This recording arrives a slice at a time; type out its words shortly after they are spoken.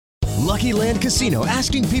Lucky Land Casino,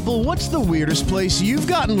 asking people, what's the weirdest place you've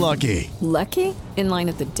gotten lucky? Lucky? In line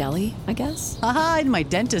at the deli, I guess? Aha, in my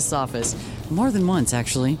dentist's office. More than once,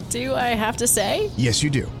 actually. Do I have to say? Yes, you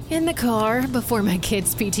do. In the car before my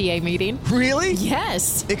kids' PTA meeting. Really?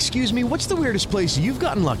 Yes. Excuse me, what's the weirdest place you've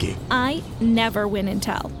gotten lucky? I never win and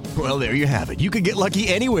tell. Well, there you have it. You can get lucky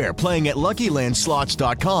anywhere, playing at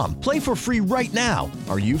LuckyLandSlots.com. Play for free right now.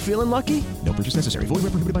 Are you feeling lucky? No purchase necessary. Void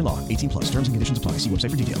where prohibited by law. 18 plus. Terms and conditions apply. See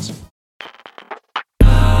website for details.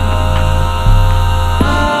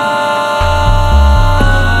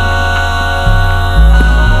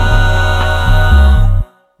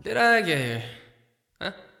 Did I get here?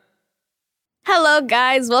 Huh? Hello,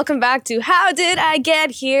 guys. Welcome back to How Did I Get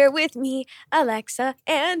Here with me, Alexa,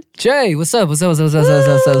 and Jay, what's up? What's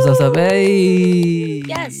up? Hey.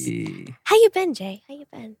 Yes. How you been, Jay? How you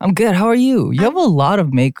been? I'm good. How are you? You have a lot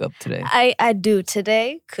of makeup today. I do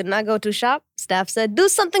today. Could not go to shop. Staff said, do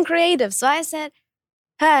something creative. So I said,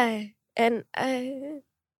 hi. And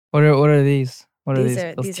What are these? What are These these?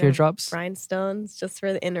 are- Those these are teardrops? rhinestones just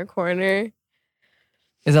for the inner corner.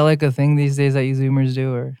 Is that like a thing these days that you Zoomers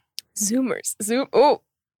do, or Zoomers. Oh.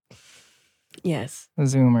 Yes. the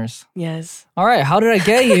Zoomers? Yes. All right. How did I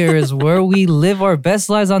get here? Is where we live our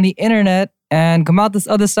best lives on the internet and come out this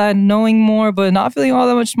other side knowing more, but not feeling all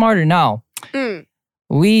that much smarter. Now,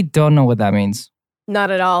 we don't know what that means.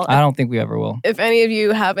 Not at all. I don't think we ever will. If any of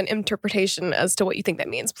you have an interpretation as to what you think that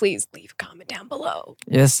means, please leave a comment down below.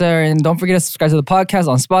 Yes, sir. And don't forget to subscribe to the podcast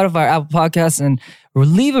on Spotify or Apple Podcasts and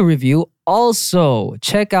leave a review. Also,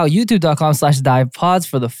 check out youtube.com/divepods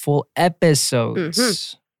for the full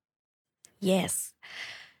episodes. Yes.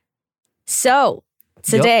 So,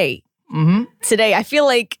 today, I feel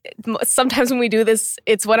like sometimes when we do this,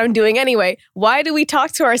 it's what I'm doing anyway. Why do we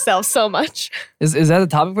talk to ourselves so much? Is that the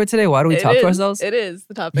topic for today? Why do we talk to ourselves? It is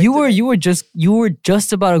the topic. You were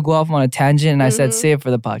just about to go off on a tangent, and I said save it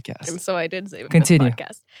for the podcast. And so I did say it Continue. for the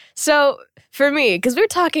podcast. So for me, because we're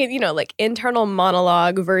talking, like internal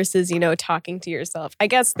monologue versus, talking to yourself. I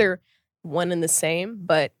guess they're one and the same,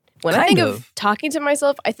 but when I think of talking to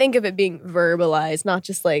myself, I think of it being verbalized, not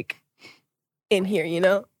just like in here,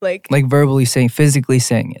 like verbally saying, physically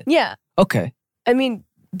saying it. yeah. Okay. I mean,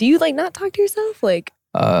 do you not talk to yourself? Like,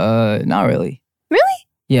 Not really. really?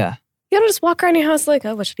 Yeah. You don't just walk around your house like,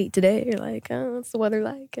 oh, what should I eat today? You're like, oh, what's the weather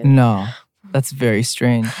like? And No, that's very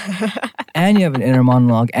strange. And you have an inner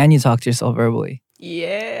monologue, and you talk to yourself verbally.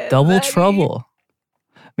 yeah. Double buddy. trouble.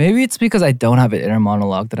 Maybe it's because I don't have an inner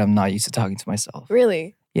monologue that I'm not used to talking to myself.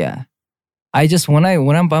 Really? Yeah. I just when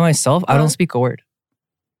I'm by myself, I don't speak a word.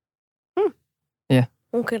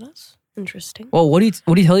 Okay, that's interesting. Well, what do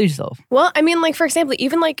you tell yourself? Well, I mean, like, for example,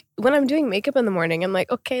 even like when I'm doing makeup in the morning, I'm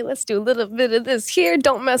like, okay, let's do a little bit of this here.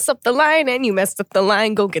 Don't mess up the line. And you messed up the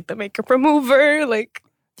line. Go get the makeup remover. Like,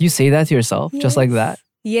 Do you say that to yourself just like that?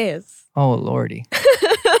 Yes. Oh lordy.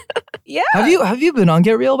 Yeah. Have you been on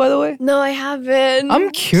Get Real, by the way? No, I haven't.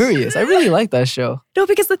 I'm curious. I really like that show. No,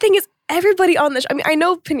 because the thing is, everybody on the show, I mean, I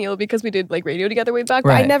know Peniel because we did like radio together way back, but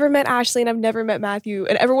I Right. never met Ashley and I've never met Matthew.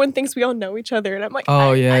 And everyone thinks we all know each other. And I'm like,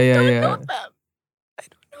 Oh, I yeah. don't know them.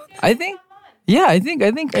 I think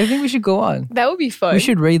we should go on. That would be fun. We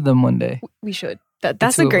should raid them one day. We should.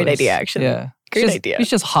 That's The a two great of us. idea, actually. Yeah. Great Just- idea. We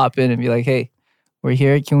should just hop in and be like, hey, we're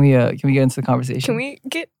here. Can we get into the conversation? Can we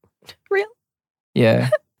get real? Yeah.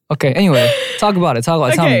 Okay. Anyway, talk about it. Tell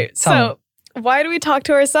me. So why do we talk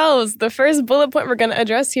to ourselves? The first bullet point we're going to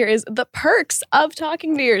address here is the perks of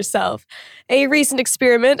talking to yourself. A recent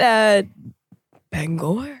experiment at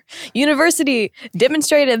Bangor University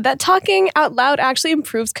demonstrated that talking out loud actually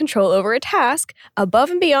improves control over a task above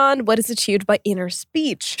and beyond what is achieved by inner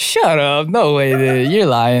speech. Shut up. No way, dude. You're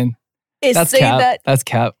lying. Is That's saying cap. that. That's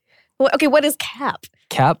cap. Well, okay, what is cap?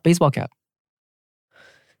 Cap? Baseball cap.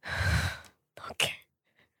 Okay.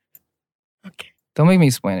 Okay. Don't make me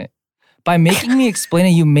explain it. By making me explain it,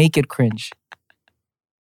 you make it cringe.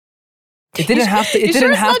 It didn't have to. It You didn't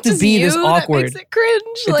sure it's have not to just be you this that awkward. makes it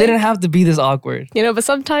cringe. It didn't have to be this awkward. But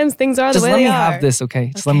sometimes things are Just the way let me they have are. this,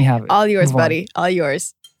 okay? Just let me have it. All yours, Move on. buddy. All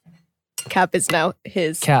yours. Cap is now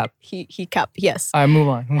his. Cap. He cap. Yes. All right, move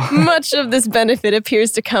on. Much of this benefit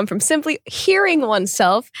appears to come from simply hearing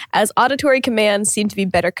oneself, as auditory commands seem to be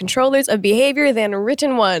better controllers of behavior than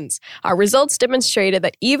written ones. Our results demonstrated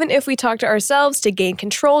that even if we talk to ourselves to gain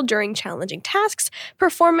control during challenging tasks,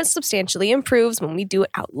 performance substantially improves when we do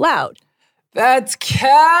it out loud. That's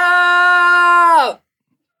cap.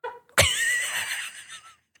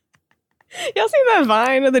 Y'all seen that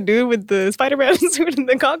Vine of the dude with the Spider-Man suit and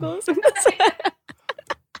the goggles?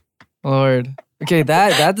 Lord. Okay,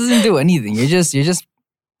 that doesn't do anything. You're just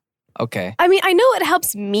okay. I mean, I know it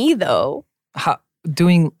helps me though.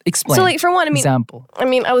 explain. So, like, for one, example. I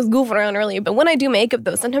was goofing around earlier, but when I do makeup,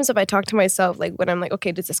 though, sometimes if I talk to myself, like, when I'm like,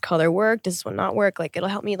 okay, does this color work? Does this one not work? Like, it'll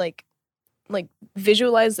help me, like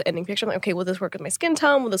visualize the ending picture. I'm like, okay, will this work with my skin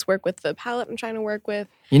tone? Will this work with the palette I'm trying to work with?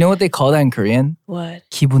 You know what they call that in Korean? What?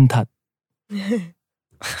 기분 탓.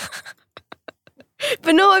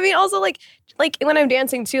 But no, also, like when I'm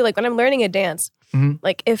dancing, too, like, when I'm learning a dance,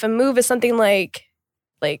 like, if a move is something like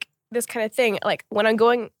this kind of thing, like, when I'm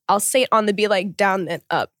going, I'll say it on the beat, like, down and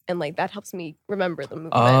up, and, like, that helps me remember the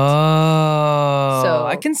movement. Oh, So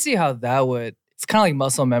I can see how that would. It's kind of like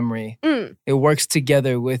muscle memory. It works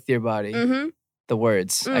together with your body. The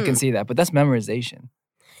words, I can see that, but that's memorization.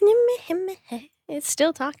 It's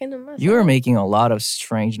still talking to myself. You are making a lot of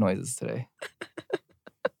strange noises today.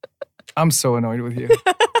 I'm so annoyed with you.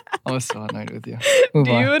 I'm so annoyed with you. Move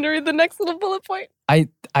Do on. you want to read the next little bullet point?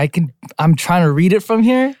 I'm trying to read it from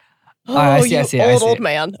here. Oh, I see old it.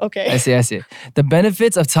 man. Okay. I see. The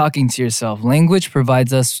benefits of talking to yourself. Language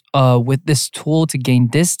provides us with this tool to gain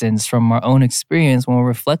distance from our own experience when we're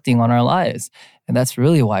reflecting on our lives. And that's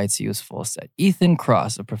really why it's useful, said Ethan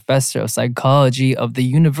Cross, a professor of psychology of the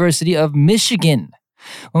University of Michigan.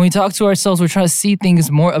 When we talk to ourselves, we're trying to see things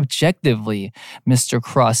more objectively, Mr.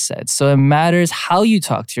 Cross said. So it matters how you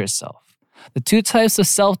talk to yourself. The two types of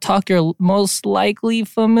self-talk you're most likely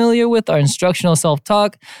familiar with are instructional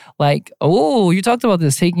self-talk, like, oh, you talked about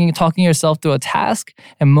this, talking yourself through a task,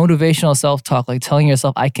 and motivational self-talk, like telling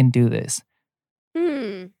yourself, I can do this.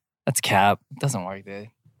 That's cap. It doesn't work, dude.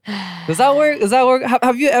 Does that work?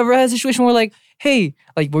 Have you ever had a situation where, like, hey,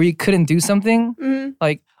 like, where you couldn't do something?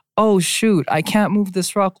 Like, oh, shoot, I can't move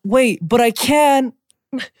this rock. Wait, but I can.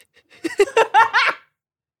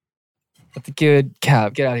 That's a good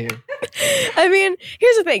cap. Get out of here.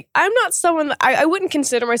 Here's the thing. I'm not someone that I wouldn't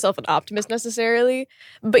consider myself an optimist necessarily.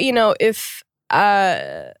 But, if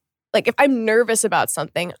I'm nervous about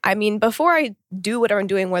something, before I do whatever I'm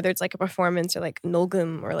doing, whether it's like a performance or like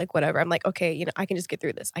Nolgum or like whatever, I'm like, okay, I can just get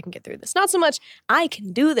through this. I can get through this. Not so much I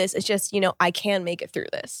can do this. It's just, I can make it through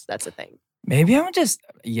this. That's the thing. Maybe I'm just,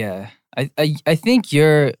 yeah. I think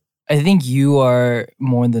you are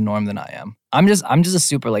more the norm than I am. I'm just a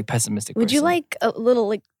super like pessimistic Would person. you like a little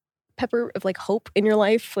like pepper of like hope in your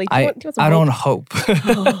life? Like, I don't hope.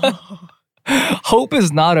 Hope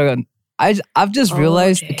is not I've just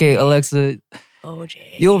realized, okay, Alexa,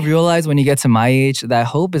 you'll realize when you get to my age that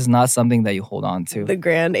hope is not something that you hold on to. The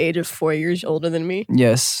grand age of 4 years older than me.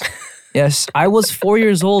 Yes. Yes. I was 4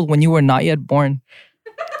 years old when you were not yet born.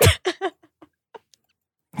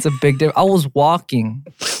 It's a big difference. I was walking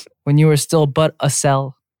when you were still but a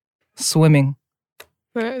cell. Swimming.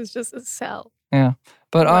 It was just a cell. Yeah.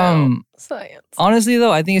 But Science. honestly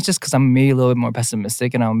though, I think it's just because I'm maybe a little bit more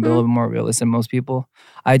pessimistic and I'm a little bit more realistic than most people.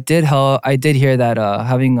 I did hear that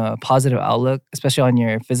having a positive outlook, especially on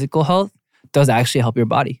your physical health, does actually help your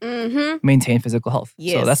body maintain physical health.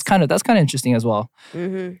 Yes. So that's kind of interesting as well.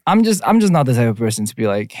 I'm just not the type of person to be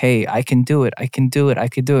like, hey, I can do it,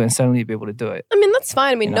 and suddenly be able to do it. That's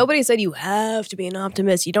fine. Nobody said you have to be an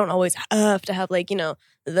optimist. You don't always have to have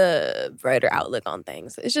the brighter outlook on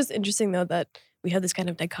things. It's just interesting though that we have this kind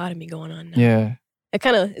of dichotomy going on now. Yeah. It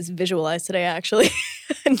kind of is visualized today, actually.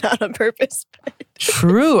 Not on purpose. But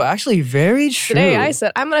True. Actually, very true. today I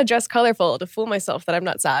said, I'm going to dress colorful to fool myself that I'm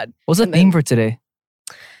not sad. What's the theme for today?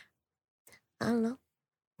 I don't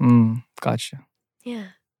know. Gotcha. Yeah.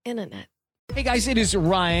 Internet. Hey guys, it is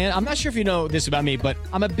Ryan. I'm not sure if you know this about me, but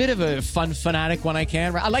I'm a bit of a fun fanatic when I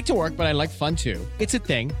can. I like to work, but I like fun too. It's a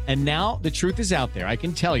thing. And now the truth is out there. I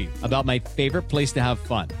can tell you about my favorite place to have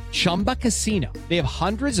fun. Chumba Casino. They have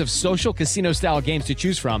hundreds of social casino style games to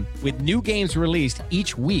choose from with new games released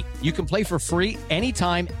each week. You can play for free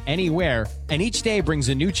anytime, anywhere. And each day brings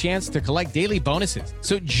a new chance to collect daily bonuses.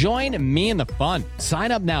 So join me in the fun.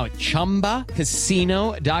 Sign up now at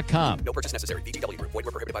ChumbaCasino.com. No purchase necessary. VGW Group. Void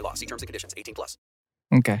where prohibited by law. See terms and conditions. 18+.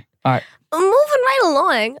 Okay. All right. Moving right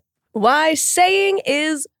along. Why saying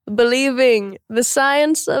is believing. The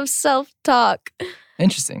science of self-talk.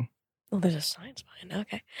 Interesting. Well, there's a science behind it.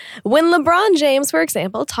 Okay. When LeBron James, for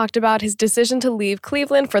example, talked about his decision to leave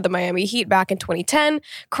Cleveland for the Miami Heat back in 2010,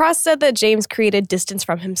 Cross said that James created distance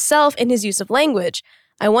from himself in his use of language.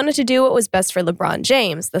 I wanted to do what was best for LeBron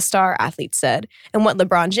James, the star athlete said, and what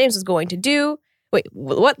LeBron James was going to do.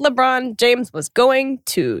 What LeBron James was going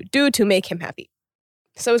to do to make him happy.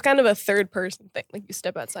 So it's kind of a third person thing. Like you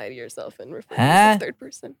step outside of yourself and refer to yourself third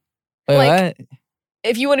person. Wait, Like- what?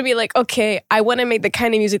 If you want to be like, okay, I want to make the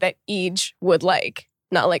kind of music that Eej would like.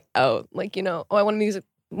 Not like, I want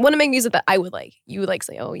to make music that I would like. You would like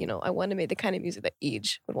say, I want to make the kind of music that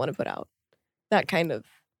Eej would want to put out. That kind of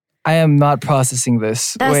I am not processing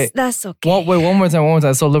this. That's okay. Wait, one more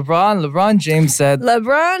time. So LeBron James said.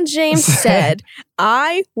 LeBron James said,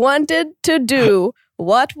 I wanted to do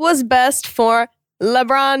what was best for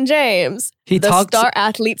LeBron James. The star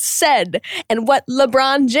athlete said, and what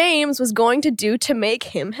LeBron James was going to do to make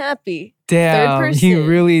him happy. Damn, Third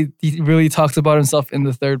person. he really talks about himself in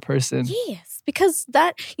the third person. Yes, because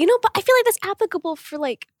that, but I feel like that's applicable for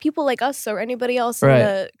like people like us or anybody else in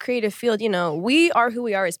the creative field. We are who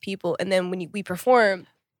we are as people, and then when we perform,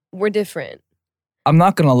 we're different. I'm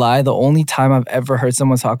not gonna lie, the only time I've ever heard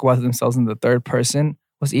someone talk about themselves in the third person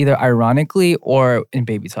was either ironically or in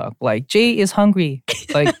baby talk. Like, Jay is hungry.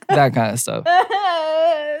 Like, that kind of stuff.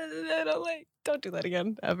 Don't do that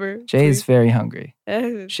again, ever. Jay is very hungry.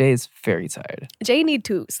 Jay is very tired. Jay need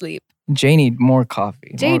to sleep. Jay need more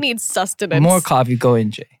coffee. Jay needs sustenance. More coffee, go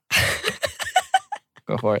in, Jay.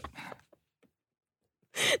 Go for it.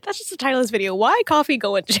 That's just the title of this video. Why coffee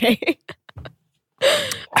go in, Jay?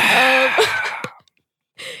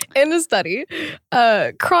 In a study,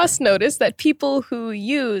 Cross noticed that people who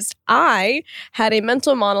used I had a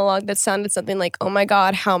mental monologue that sounded something like, oh my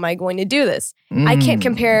God, how am I going to do this? I can't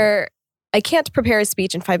prepare a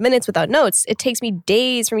speech in 5 minutes without notes. It takes me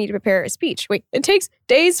days for me to prepare a speech. Wait, it takes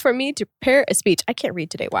days for me to prepare a speech. I can't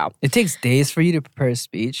read today. Wow. It takes days for you to prepare a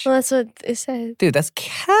speech? Well, that's what it said. Dude, that's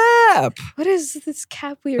cap. What is this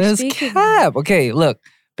cap we are speaking? That's cap. Okay, look.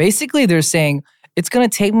 Basically, they're saying it's going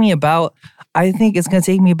to take me about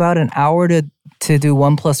an hour to do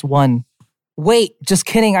 1 + 1. Wait, just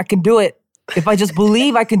kidding. I can do it. If I just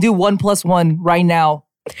believe I can do 1 + 1 right now.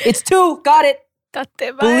 It's 2. Got it.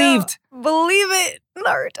 Believed. Believe it,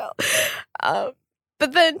 Naruto.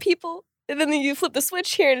 But then you flip the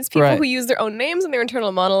switch here, and it's people who use their own names in their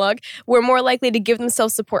internal monologue were more likely to give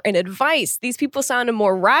themselves support and advice. These people sounded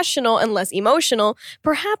more rational and less emotional,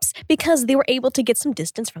 perhaps because they were able to get some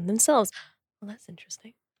distance from themselves. Well, that's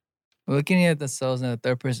interesting. Looking at themselves in a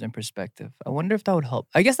third person perspective. I wonder if that would help.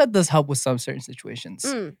 I guess that does help with some certain situations.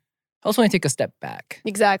 Also, when you take a step back.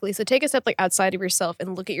 Exactly. So take a step outside of yourself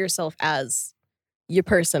and look at yourself as your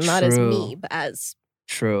person, not as me, but as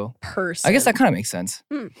person. I guess that kind of makes sense.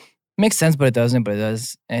 Makes sense, but it doesn't. But it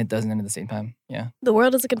does, and it doesn't at the same time. Yeah. The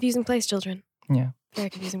world is a confusing place, children. Yeah. Very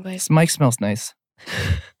confusing place. This mic smells nice.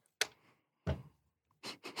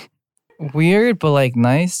 Weird, but like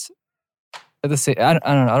nice. At the same, I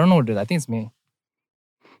don't know what it is. I think it's me.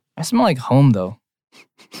 I smell like home though.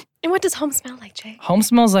 And what does home smell like, Jay? Home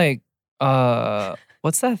smells like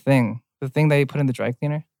what's that thing? The thing that you put in the dry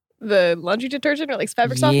cleaner? The laundry detergent or like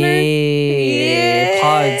fabric softener? Yeah.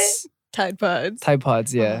 Pods. Tide Pods. Tide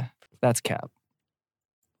Pods, yeah. That's cap.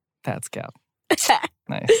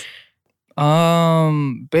 Nice.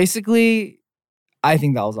 Basically, I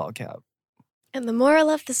think that was all cap. And the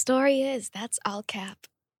moral of the story is that's all cap.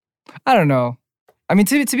 I don't know. I mean,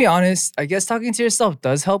 to be honest, I guess talking to yourself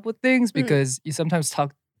does help with things because you sometimes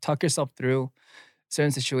talk yourself through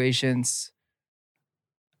certain situations.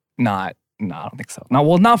 I don't think so.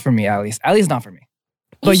 Not for me, at least. At least not for me.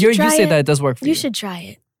 But you say that it does work for you. You should try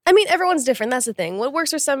it. I mean, everyone's different. That's the thing. What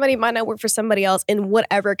works for somebody might not work for somebody else in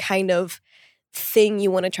whatever kind of thing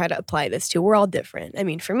you want to try to apply this to. We're all different. I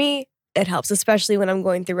mean, for me, it helps, especially when I'm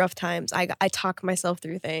going through rough times. I talk myself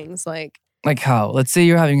through things like... Like how? Let's say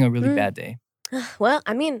you're having a really bad day. Well,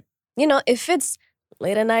 I mean, if it's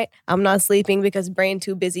late at night, I'm not sleeping because brain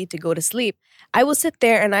too busy to go to sleep. I will sit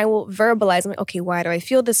there and I will verbalize. I'm like, okay, why do I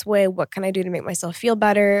feel this way? What can I do to make myself feel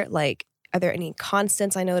better? Like, are there any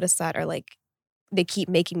constants I notice that are like, they keep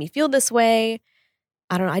making me feel this way?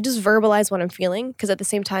 I don't know. I just verbalize what I'm feeling because at the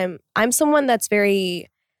same time, I'm someone that's very,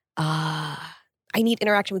 I need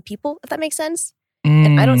interaction with people, if that makes sense.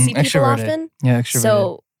 And I don't see people often. Yeah, extroverted.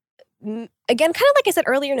 So, again, kind of like I said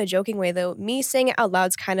earlier in a joking way, though, me saying it out loud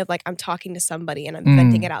is kind of like I'm talking to somebody and I'm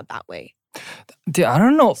venting it out that way. Dude, I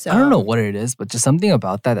don't know. I don't know what it is, but just something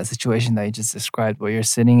about that situation that you just described where you're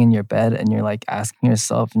sitting in your bed and you're like asking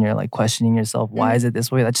yourself and you're like questioning yourself, why is it this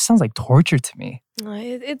way? That just sounds like torture to me.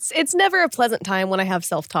 It's never a pleasant time when I have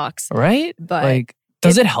self-talks. Right? But like,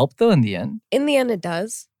 does it help though in the end? In the end, it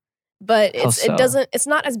does. But it's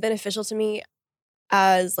not as beneficial to me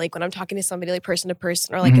as like when I'm talking to somebody like person to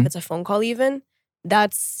person or like if it's a phone call even.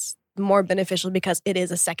 That's more beneficial because it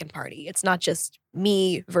is a second party. It's not just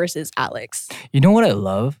me versus Alex. You know what I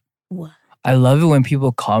love? What? I love it when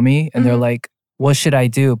people call me and they're like, what should I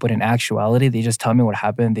do? But in actuality, they just tell me what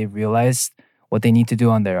happened. They realized what they need to do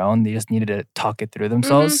on their own. They just needed to talk it through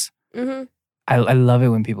themselves. I love it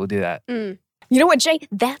when people do that. You know what, Jay?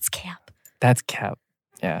 That's cap. That's cap.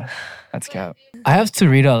 Yeah, that's cap. I have to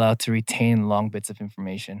read out loud to retain long bits of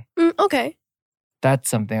information. Okay. That's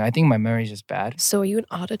something. I think my memory is just bad. So are you an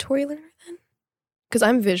auditory learner then? Because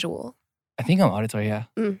I'm visual. I think I'm auditory, yeah.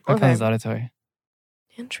 My Okay. pen is auditory.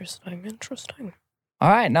 Interesting. All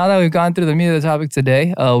right, now that we've gone through the meat of the topic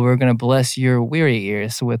today, we're going to bless your weary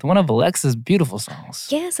ears with one of Alexa's beautiful songs.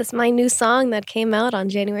 Yes, it's my new song that came out on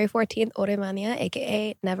January 14th, 오랜만이야,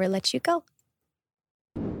 aka Never Let You Go.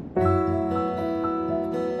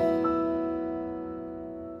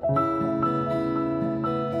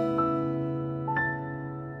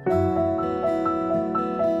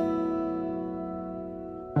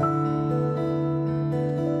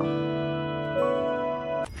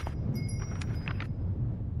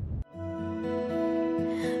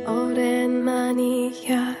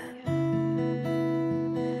 오랜만이야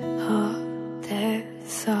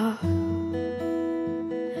어때서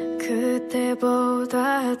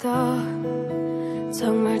그때보다 더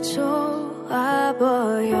정말 좋아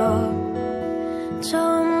보여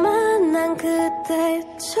처음 만난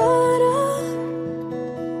그때처럼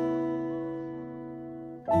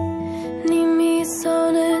네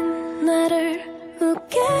미소는 나를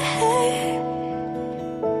웃게 해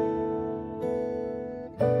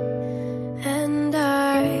And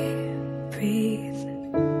I breathe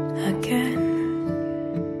again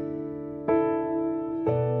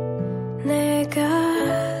내가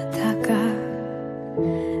다가갈게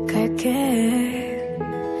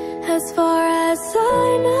As far as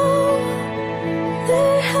I know 늘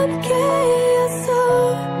함께였어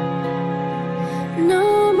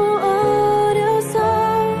너무 어려서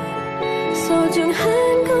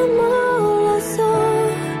소중한 건 몰랐어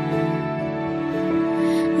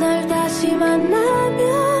널 다시 만나면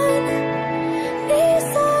네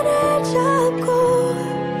손을 잡고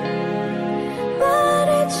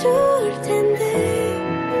말해줄 텐데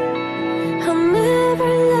I'll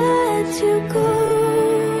never let you go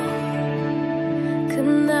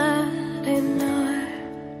그날의 널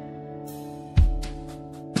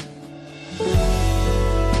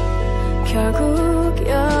결국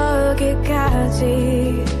여기까지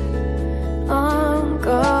온 것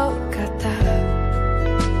같아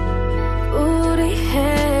우리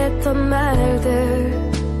했던 말들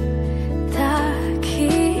다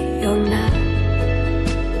기억나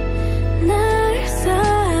날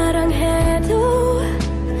사랑해도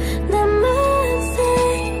나만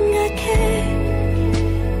생각해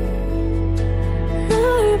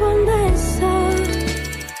널 보냈어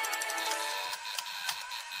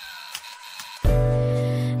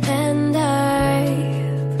And I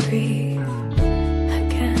breathe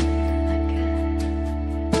again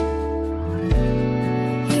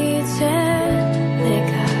이제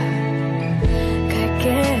내가 갈게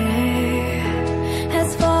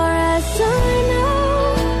As far as I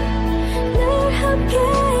know 늘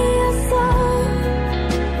함께였어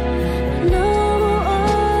너무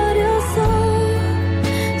어려서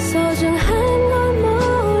소중한 걸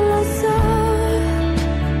몰랐어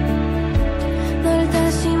널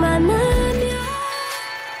다시 만나면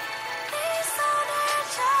네 손을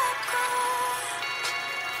잡고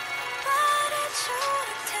말해줄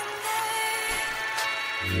텐데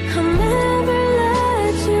I'll never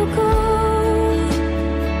let you go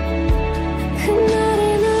그날의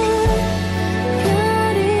날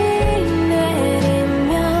별이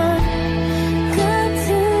내리면 같은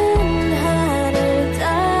하늘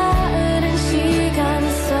다른 시간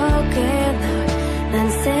속에 널 난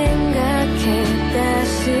생각해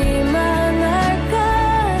다시 만날까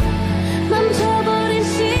멈춰버린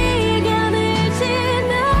시간을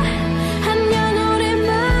지나 안녕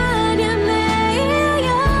오랜만이야 매일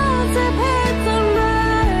연습했던 말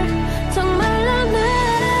정말로 난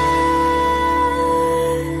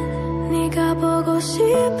네가 보고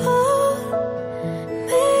싶어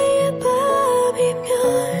매일 밤이면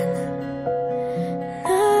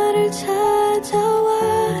나를 찾아와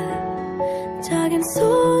작은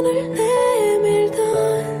손을 내밀던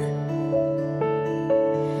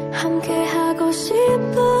함께하고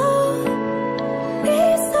싶어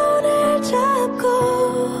네 손을 잡고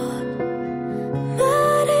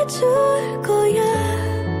말해줄 거야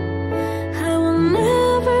I will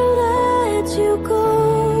never let you go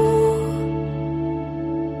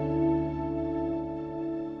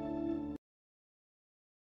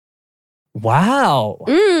Wow.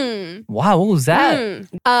 Wow, what was that?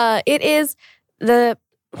 It is the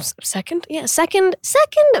second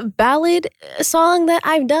ballad song that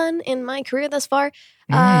I've done in my career thus far.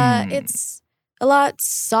 It's a lot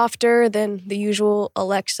softer than the usual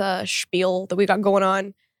Alexa spiel that we got going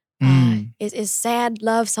on. It is sad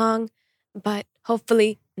love song, but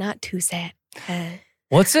hopefully not too sad.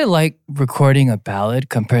 What's it like recording a ballad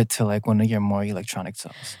compared to like one of your more electronic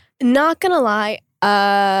songs? Not gonna lie,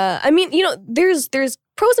 I mean, there's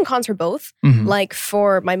pros and cons for both. Mhm. Like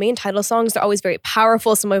for my main title songs, they're always very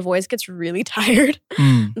powerful, so my voice gets really tired.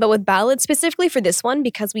 Mm. But with ballads, specifically for this one,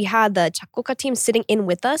 because we had the Chakoka team sitting in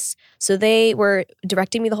with us, so they were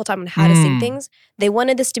directing me the whole time on how to sing things. They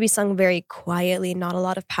wanted this to be sung very quietly, not a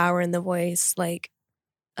lot of power in the voice, like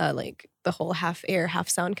the whole half air, half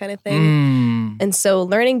sound kind of thing. Mm. And so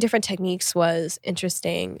learning different techniques was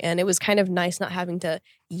interesting, and it was kind of nice not having to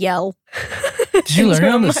yell. Did you learn it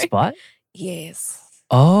on the into a mic. spot? Yes.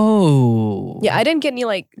 Oh. Yeah, I didn't get any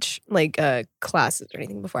classes or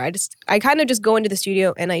anything before. I kind of just go into the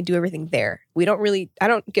studio and I do everything there. I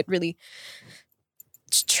don't get really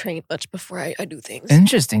trained much before I do things.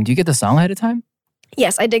 Interesting. Do you get the song ahead of time?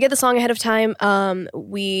 Yes, I did get the song ahead of time.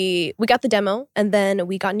 We got the demo and then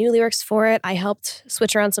we got new lyrics for it. I helped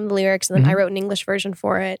switch around some of the lyrics and then I wrote an English version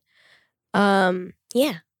for it.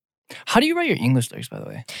 Yeah. How do you write your English lyrics, by the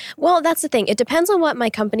way? Well, that's the thing. It depends on what my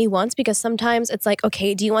company wants because sometimes it's like,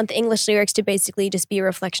 okay, do you want the English lyrics to basically just be a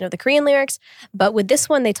reflection of the Korean lyrics? But with this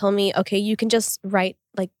one, they told me, okay, you can just write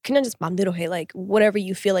like whatever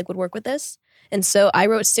you feel like would work with this. And so I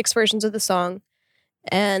wrote 6 versions of the song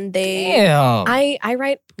and Damn. I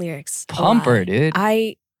write lyrics. a Pumper, lot. dude.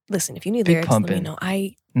 Listen, if you need Big lyrics, pumpin'. let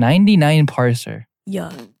me know. 99 parser.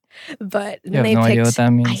 Yeah. But You have they no picked, idea what that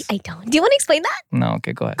means? I don't. Do you want to explain that? No,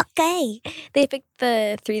 okay, go ahead. Okay. They picked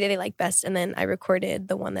the 3 that they liked best, and then I recorded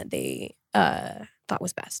the one that they thought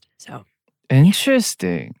was best. So,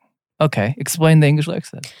 Interesting. Okay, explain the English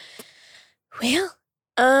lyrics then.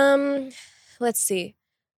 well, let's see.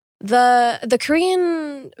 The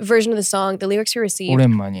Korean version of the song, the lyrics we received.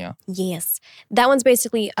 오랜만이야. Yes. That one's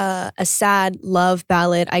basically a sad love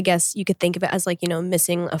ballad. I guess you could think of it as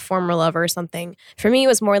missing a former lover or something. For me, it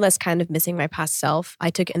was more or less kind of missing my past self.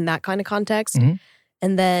 I took it in that kind of context. Mhm.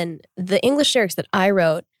 And then the English lyrics that I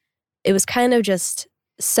wrote, it was kind of just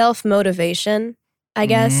self-motivation, I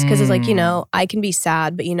guess. Because it's like, I can be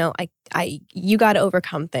sad, but you got to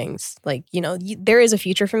overcome things. Like, there is a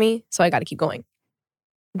future for me, so I got to keep going.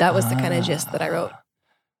 That was the kind of gist that I wrote.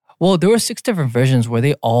 Well, there were 6 different versions. Were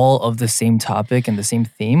they all of the same topic and the same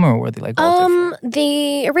theme, or were they like all different?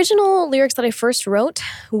 The original lyrics that I first wrote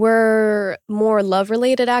were more love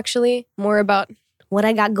related, actually, more about what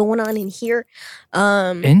I got going on in here.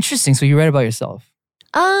 Interesting. So you write about yourself.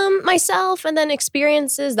 Myself, and then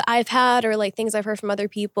experiences that I've had or like things I've heard from other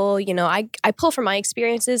people. I pull from my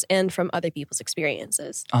experiences and from other people's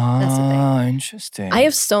experiences. That's the thing. Interesting. I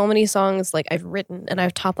have so many songs like I've written and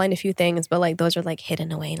I've top lined a few things, but like those are like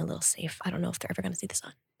hidden away in a little safe. I don't know if they're ever gonna see the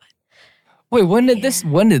sun. Wait, when did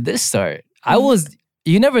this start?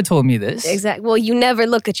 You never told me this. Exactly. Well, you never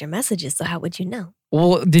look at your messages, so how would you know?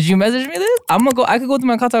 Well, did you message me this? I could go to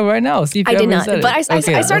my contact right now. See if you I did ever not, said it. but I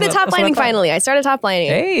Okay, started that's top what I lining thought. finally. I started top lining.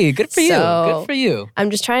 Hey, good for you. Good for you. I'm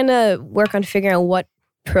just trying to work on figuring out what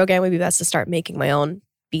program would be best to start making my own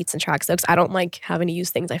beats and tracks. Because I don't like having to use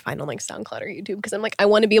things I find on like SoundCloud or YouTube. Because I'm like, I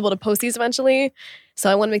want to be able to post these eventually, so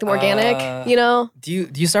I want to make them organic. Do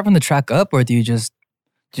you start from the track up, or do you just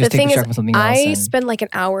The take thing the is, track from something else? I spend like an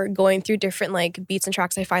hour going through different like beats and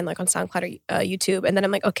tracks I find like on SoundCloud or YouTube, and then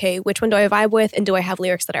I'm like, okay, which one do I vibe with, and do I have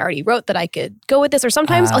lyrics that I already wrote that I could go with this? Or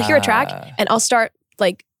sometimes I'll hear a track and I'll start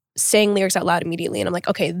like saying lyrics out loud immediately, and I'm like,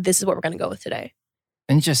 okay, this is what we're gonna go with today.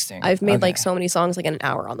 Interesting. I've made like Okay. so many songs like in an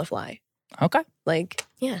hour on the fly. Okay. Like,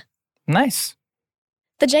 yeah. Nice.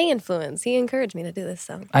 The J influence, he encouraged me to do this,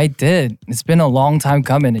 so I did. It's been a long time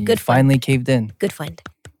coming, and Good you fun. finally caved in. good friend.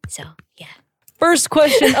 So, yeah. First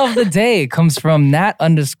question of the day comes from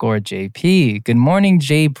Nat_JP. Good morning,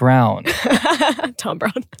 Jay Brown. Tom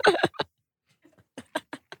Brown.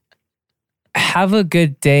 Have a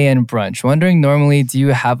good day and brunch. Wondering normally, do you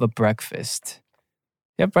have a breakfast?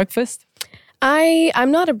 You have breakfast?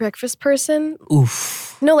 I'm not a breakfast person.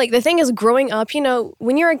 Oof. No, like the thing is growing up,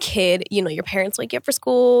 when you're a kid, your parents wake you up for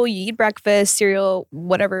school, you eat breakfast, cereal,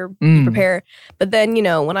 whatever you prepare. But then,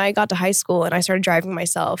 when I got to high school and I started driving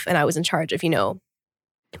myself and I was in charge of,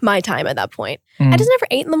 my time at that point, I just never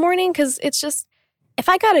ate in the morning because it's just, if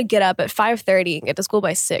I got to get up at 5:30 and get to school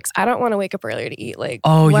by 6, I don't want to wake up earlier to eat. Like,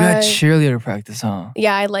 Oh, you had what? cheerleader practice, huh?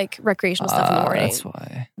 Yeah, I like recreational stuff in the morning. That's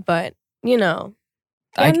why. But,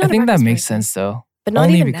 I I'm not a think that breakfast makes person. sense though. But not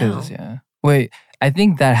Only even because, now. yeah. Wait, I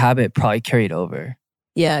think that habit probably carried over.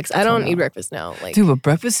 Yeah, because I don't now. eat breakfast now. Like, Dude, but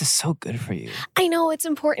breakfast is so good for you. I know it's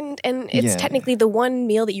important and it's Yeah. technically the one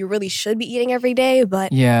meal that you really should be eating every day,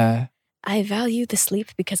 but Yeah. I value the sleep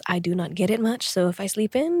because I do not get it much. So if I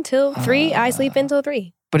sleep in till 3, I sleep in till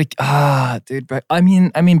 3. But dude, I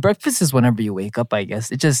mean, breakfast is whenever you wake up. I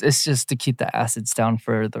guess it's just to keep the acids down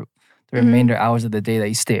for the remainder hours of the day that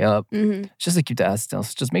you stay up. Mm-hmm. It's just to keep the acids down.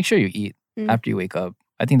 So just make sure you eat. after you wake up.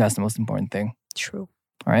 I think that's the most important thing. True.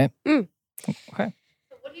 All right? Mm. Okay.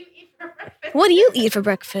 What do you eat for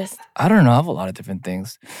breakfast? I don't know. I have a lot of different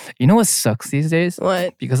things. You know what sucks these days?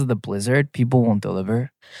 What? Because of the blizzard, people won't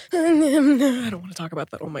deliver. I don't want to talk about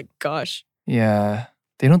that. Oh my gosh. Yeah.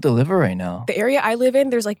 They don't deliver right now. The area I live in,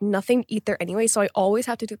 there's like nothing to eat there anyway, so I always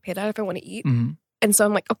have to do pay that if I want to eat. Mhm. And so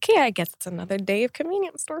I'm like, okay, I guess it's another day of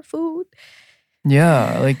convenience store food.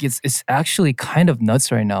 Yeah. Like it's actually kind of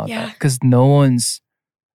nuts right now. Yeah. Because no one's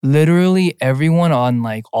literally everyone on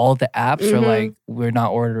like all the apps are Mhm. like, we're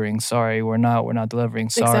not ordering. Sorry. We're not delivering.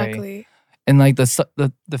 Sorry. Exactly. And like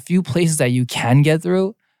the few places that you can get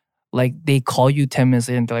through, like they call you 10 minutes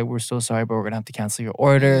later and they're like, we're so sorry, but we're gonna have to cancel your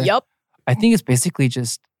order. Yup. I think it's basically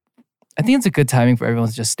just, I think it's a good timing for everyone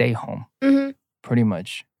to just stay home, Mm-hmm. pretty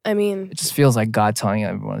much. I mean, It just feels like God telling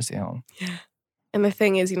everyone to stay home. and the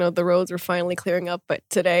thing is, the roads were finally clearing up, but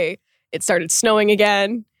today it started snowing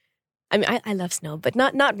again. I mean, I love snow, but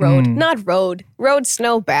not road. Mm. Not road. Road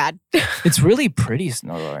snow bad. It's really pretty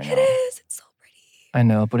snow though right now. It is. It's so pretty. I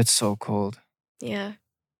know, but it's so cold. Yeah.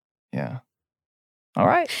 Yeah. All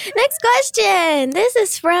right. Next question. This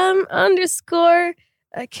is from _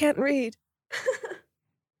 I can't read.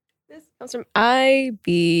 This comes from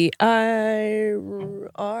IBIROUNK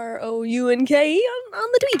on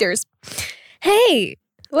the tweeters. Hey,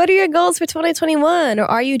 what are your goals for 2021? Or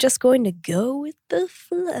are you just going to go with the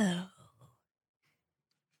flow?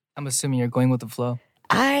 I'm assuming you're going with the flow.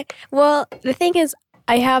 Well, the thing is,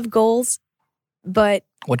 I have goals, but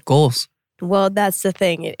What goals? well, that's the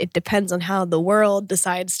thing. It depends on how the world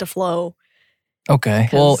decides to flow. Okay.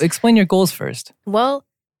 Well, 'Cause- explain your goals first. Well,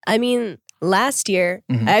 I mean, last year,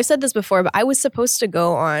 Mhm. I've said this before, but I was supposed to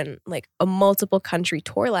go on like a multiple country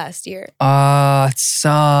tour last year. It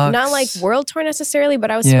sucks. Not like world tour necessarily, but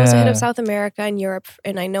I was supposed to hit Yeah. up South America and Europe.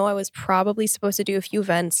 And I know I was probably supposed to do a few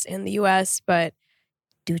events in the US, but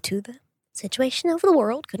due to the situation of the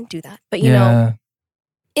world, couldn't do that. But you know,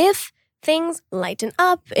 if things lighten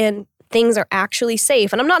up and things are actually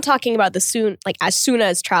safe, and I'm not talking about as soon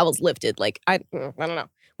as travel's lifted, like I don't know,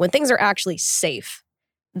 when things are actually safe,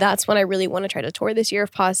 that's when I really want to try to tour this year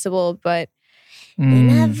if possible. But you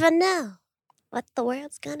never know what the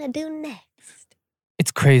world's gonna do next.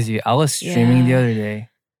 It's crazy. I was streaming the Yeah. other day,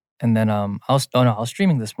 and then I was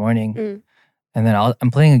streaming this morning, Mm. and then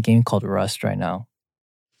I'm playing a game called Rust right now.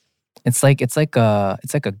 It's like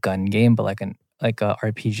a gun game, but like a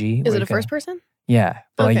RPG. Is where it you a can- first person? Yeah,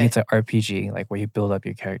 but like Okay. it's an RPG, like where you build up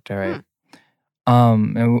your character, right?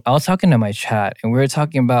 And I was talking to my chat, and we were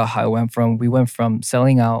talking about how we went from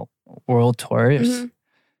selling out world tours Mhm.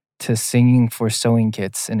 to singing for sewing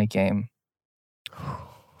kits in a game.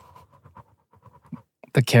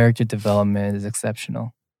 The character development is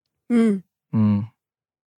exceptional. Mm.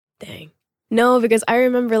 Dang. No, because I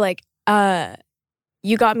remember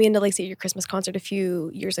you got me into like say your Christmas concert a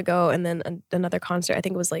few years ago, and then another concert. I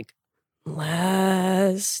think it was like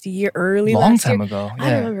last year, early Long last time year. ago. I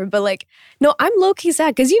Yeah. remember, but no, I'm low key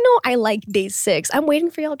sad because I like Day 6. I'm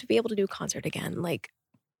waiting for y'all to be able to do a concert again.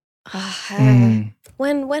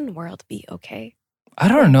 When world be okay? I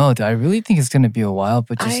don't know. I really think it's gonna be a while,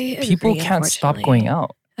 but just I people agree, can't stop going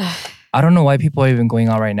out. unfortunately. I don't know why people are even going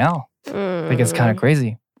out right now. Like it's kind of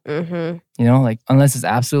crazy. Mm-hmm. You know, like unless it's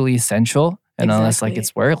absolutely essential and unless like Exactly.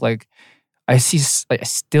 it's work, like I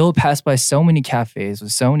still pass by so many cafes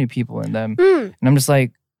with so many people in them, Mm. and I'm just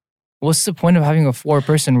like, what's the point of having a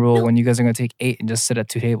 4-person rule when you guys are gonna take 8 and just sit at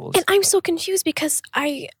 2 tables? And I'm so confused because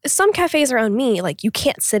some cafes around me, like you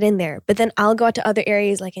can't sit in there, but then I'll go out to other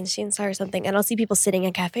areas like in Shinsai or something, and I'll see people sitting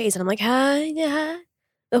in cafes, and I'm like,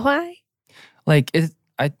 why? Like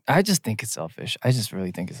I just think it's selfish. I just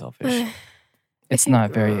really think it's selfish. It's think-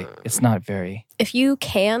 not very. If you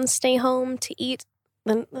can stay home to eat,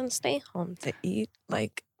 then stay home to eat.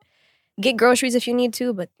 Like, get groceries if you need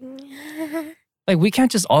to, but Like we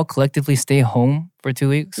can't just all collectively stay home for 2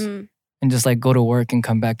 weeks Mm. and just like go to work and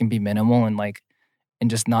come back and be minimal and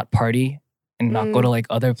just not party and not go to like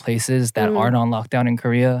other places that Mm. aren't on lockdown in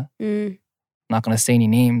Korea. Not gonna say any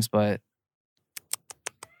names, but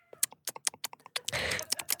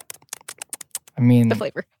I mean, the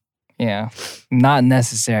flavor. yeah, not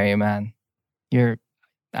necessary, man.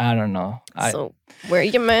 I don't know. So wear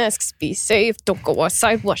your masks, be safe, don't go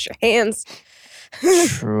outside, wash your hands.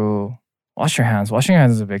 True. Wash your hands. Washing your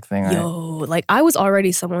hands is a big thing. Yo, I was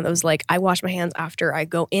already someone that was like, I wash my hands after I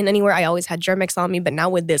go in anywhere. I always had Germ-X on me, but now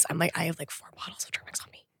with this, I'm like, I have 4 bottles of Germ-X on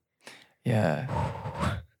me.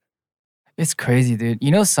 Yeah. It's crazy, dude.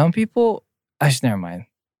 You know, some people. Actually, never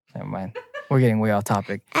mind. We're getting way off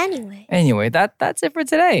topic. Anyway. Anyway, that's it for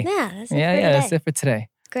today. Yeah, that's Yeah, that's it for today.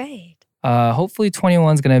 Great. Hopefully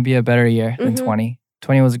 21 is going to be a better year than 20.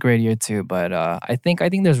 20 was a great year too, but I think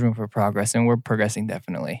there's room for progress, and we're progressing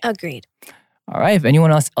definitely. Agreed. All right. If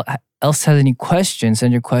anyone else has any questions,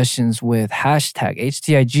 send your questions with hashtag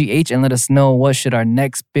HTIGH and let us know what should our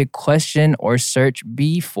next big question or search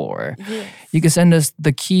be for. Yes. You can send us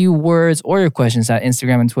the keywords or your questions at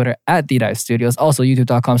Instagram and Twitter at DDive Studios. Also,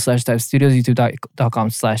 youtube.com/Dive Studios,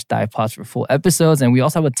 youtube.com/DivePods for full episodes. And we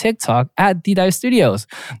also have a TikTok at DDive Studios.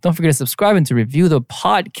 Don't forget to subscribe and to review the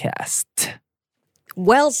podcast.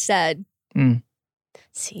 Well said. Mm.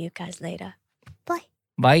 See you guys later. Bye.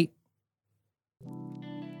 Bye.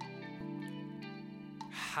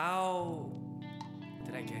 How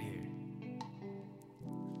did I get here?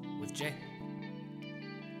 With Jay.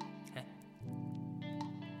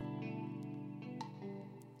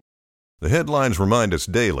 The headlines remind us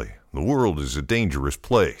daily the world is a dangerous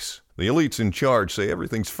place. The elites in charge say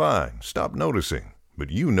everything's fine, stop noticing. But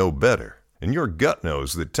you know better. And your gut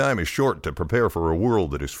knows that time is short to prepare for a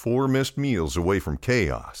world that is 4 missed meals away from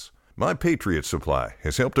chaos. My Patriot Supply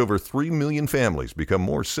has helped over 3 million families become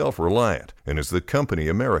more self-reliant and is the company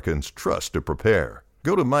Americans trust to prepare.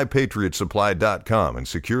 Go to MyPatriotSupply.com and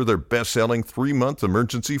secure their best-selling 3-month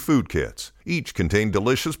emergency food kits. Each contain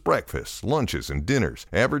delicious breakfasts, lunches, and dinners,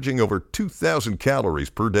 averaging over 2,000 calories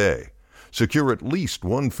per day. Secure at least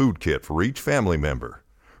 1 food kit for each family member.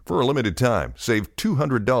 For a limited time, save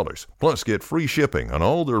 $200, plus get free shipping on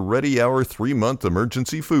all their Ready Hour 3-month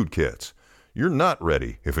emergency food kits. You're not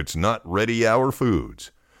ready if it's not Ready Hour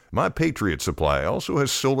Foods. My Patriot Supply also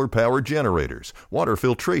has solar power generators, water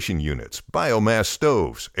filtration units, biomass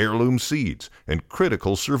stoves, heirloom seeds, and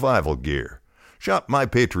critical survival gear. Shop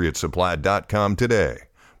MyPatriotSupply.com today.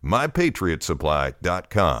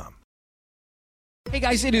 MyPatriotSupply.com. Hey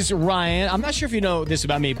guys, it is Ryan. I'm not sure if you know this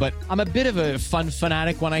about me, but I'm a bit of a fun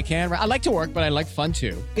fanatic when I can. I like to work, but I like fun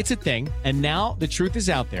too. It's a thing. And now the truth is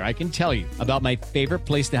out there. I can tell you about my favorite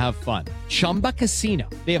place to have fun. Chumba Casino.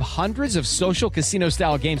 They have hundreds of social casino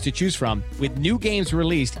style games to choose from with new games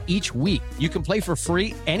released each week. You can play for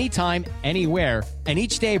free anytime, anywhere. And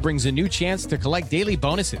each day brings a new chance to collect daily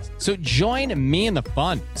bonuses. So join me in the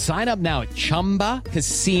fun. Sign up now at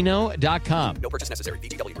ChumbaCasino.com. No purchase necessary.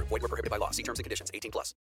 VGW Group. Void where prohibited by law. See terms and conditions.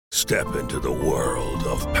 18+. Step into the world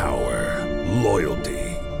of power, loyalty,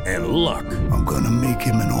 and luck. I'm gonna make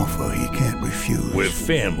him an offer he can't refuse. With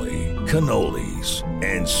family, cannolis,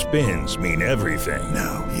 and spins mean everything.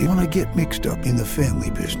 Now, you wanna get mixed up in the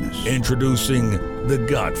family business. Introducing The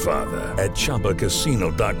Godfather at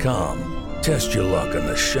ChumbaCasino.com. Test your luck in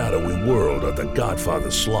the shadowy world of The Godfather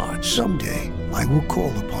slot. Someday, I will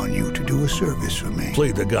call upon you to do a service for me.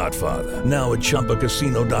 Play The Godfather, now at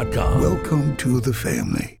ChumbaCasino.com. Welcome to the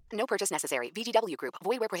family. No purchase necessary. VGW Group.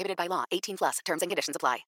 Void where prohibited by law. 18+. Terms and conditions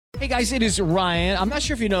apply. Hey guys, it is Ryan. I'm not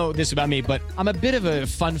sure if you know this about me, but I'm a bit of a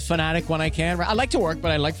fun fanatic when I can. I like to work,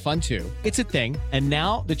 but I like fun too. It's a thing. And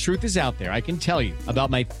now the truth is out there. I can tell you about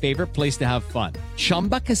my favorite place to have fun.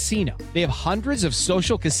 Chumba Casino. They have hundreds of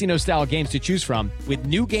social casino style games to choose from with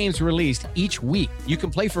new games released each week. You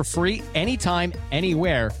can play for free anytime,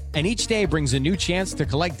 anywhere. And each day brings a new chance to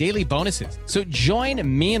collect daily bonuses. So join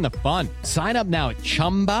me in the fun. Sign up now at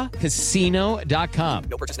ChumbaCasino.com.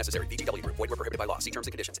 No purchase necessary. VGW Group. Void where prohibited by law. See terms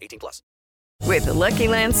and conditions. 18+. With the Lucky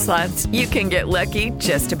Land Slots, you can get lucky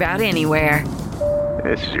just about anywhere.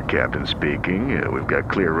 This is your captain speaking. We've got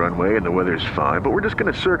clear runway and the weather's fine, but we're just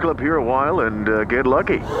going to circle up here a while and get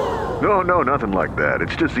lucky. No, nothing like that.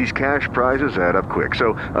 It's just these cash prizes add up quick.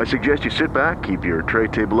 So I suggest you sit back, keep your tray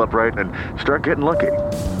table upright, and start getting lucky.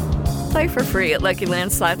 Play for free at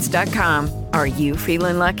LuckyLandSlots.com. Are you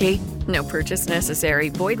feeling lucky? No purchase necessary.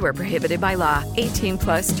 Void where prohibited by law.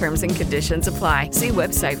 18+ terms and conditions apply. See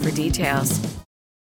website for details.